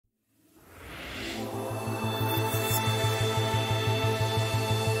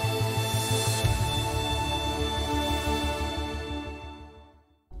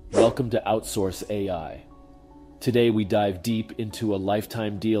Welcome to OutSourceAI. Today we dive deep into a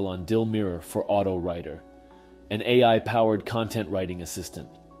lifetime deal on Dill Mirror for Autowriter, an AI-powered content writing assistant.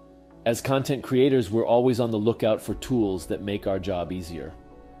 As content creators, we're always on the lookout for tools that make our job easier.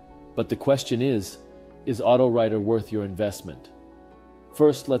 But the question is Autowriter worth your investment?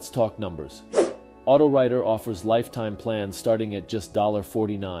 First, let's talk numbers. Autowriter offers lifetime plans starting at just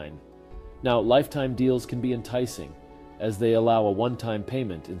 $49. Now, lifetime deals can be enticing, as they allow a one-time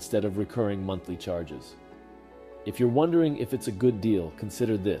payment instead of recurring monthly charges. If you're wondering if it's a good deal,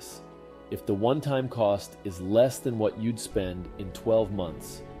 consider this. If the one-time cost is less than what you'd spend in 12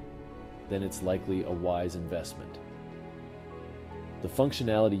 months, then it's likely a wise investment. The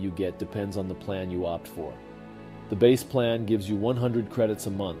functionality you get depends on the plan you opt for. The base plan gives you 100 credits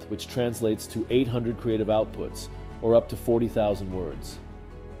a month, which translates to 800 creative outputs, or up to 40,000 words.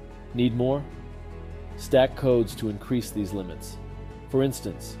 Need more? Stack codes to increase these limits. For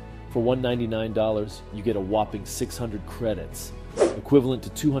instance, for $199, you get a whopping 600 credits, equivalent to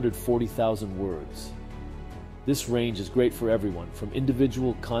 240,000 words. This range is great for everyone, from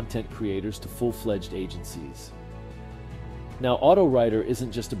individual content creators to full-fledged agencies. Now, Autowriter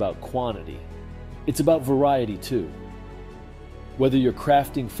isn't just about quantity, it's about variety too. Whether you're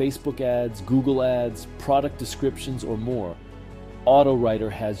crafting Facebook ads, Google ads, product descriptions, or more,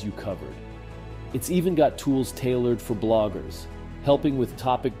 Autowriter has you covered. It's even got tools tailored for bloggers, helping with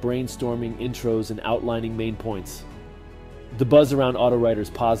topic brainstorming, intros, and outlining main points. The buzz around Autowriter is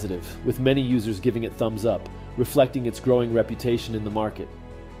positive, with many users giving it thumbs up, reflecting its growing reputation in the market.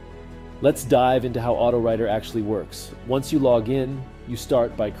 Let's dive into how Autowriter actually works. Once you log in, you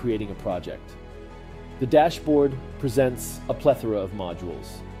start by creating a project. The dashboard presents a plethora of modules.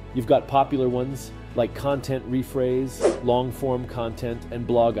 You've got popular ones like content rephrase, long-form content, and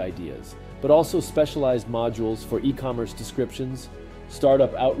blog ideas, but also specialized modules for e-commerce descriptions,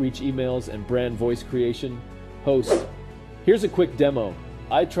 startup outreach emails, and brand voice creation. Host. Here's a quick demo.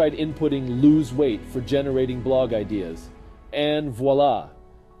 I tried inputting lose weight for generating blog ideas, and voila,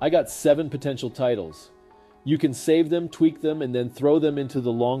 I got 7 potential titles. You can save them, tweak them, and then throw them into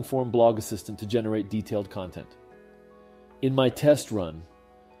the long-form blog assistant to generate detailed content. In my test run,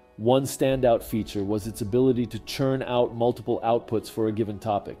 one standout feature was its ability to churn out multiple outputs for a given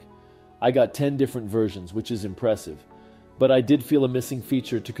topic. I got 10 different versions, which is impressive, but I did feel a missing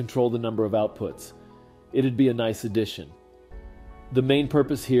feature to control the number of outputs. It'd be a nice addition. The main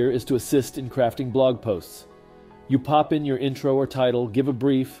purpose here is to assist in crafting blog posts. You pop in your intro or title, give a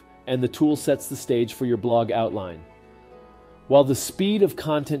brief, and the tool sets the stage for your blog outline. While the speed of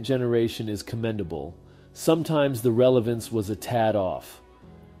content generation is commendable, sometimes the relevance was a tad off.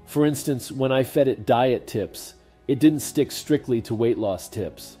 For instance, when I fed it diet tips, it didn't stick strictly to weight loss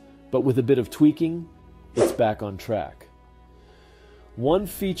tips. But with a bit of tweaking, it's back on track. One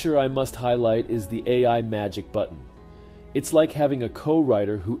feature I must highlight is the AI magic button. It's like having a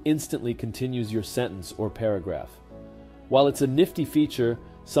co-writer who instantly continues your sentence or paragraph. While it's a nifty feature,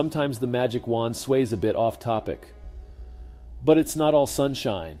 sometimes the magic wand sways a bit off topic. But it's not all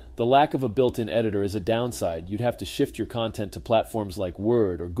sunshine. The lack of a built-in editor is a downside. You'd have to shift your content to platforms like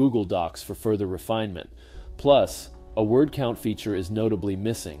Word or Google Docs for further refinement. Plus, a word count feature is notably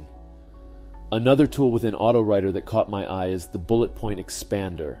missing. Another tool within Autowriter that caught my eye is the bullet point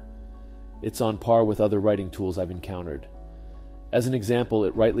expander. It's on par with other writing tools I've encountered. As an example,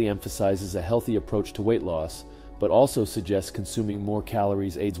 it rightly emphasizes a healthy approach to weight loss, but also suggests consuming more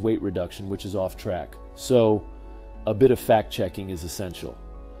calories aids weight reduction, which is off track. So, a bit of fact-checking is essential.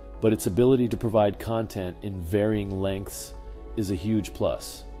 But its ability to provide content in varying lengths is a huge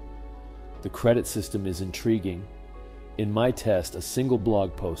plus. The credit system is intriguing. In my test, a single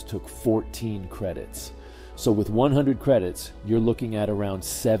blog post took 14 credits. So with 100 credits, you're looking at around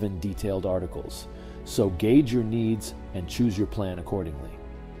 7 detailed articles. So gauge your needs and choose your plan accordingly.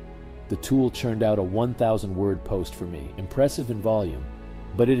 The tool churned out a 1,000-word post for me, impressive in volume,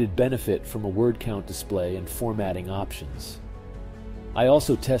 but it'd benefit from a word count display and formatting options. I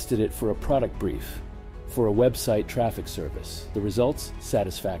also tested it for a product brief for a website traffic service. The results?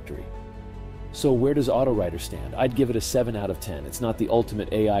 Satisfactory. So where does Autowriter stand? I'd give it a 7 out of 10. It's not the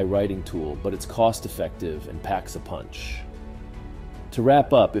ultimate AI writing tool, but it's cost-effective and packs a punch. To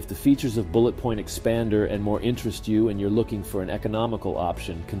wrap up, if the features of Bullet Point Expander and more interest you and you're looking for an economical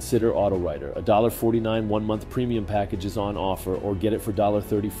option, consider Autowriter. A $49 one-month premium package is on offer, or get it for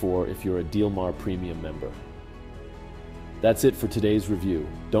 $34 if you're a Dealmar Premium member. That's it for today's review.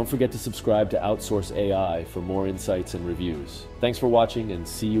 Don't forget to subscribe to OutSourceAI for more insights and reviews. Thanks for watching, and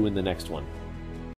see you in the next one.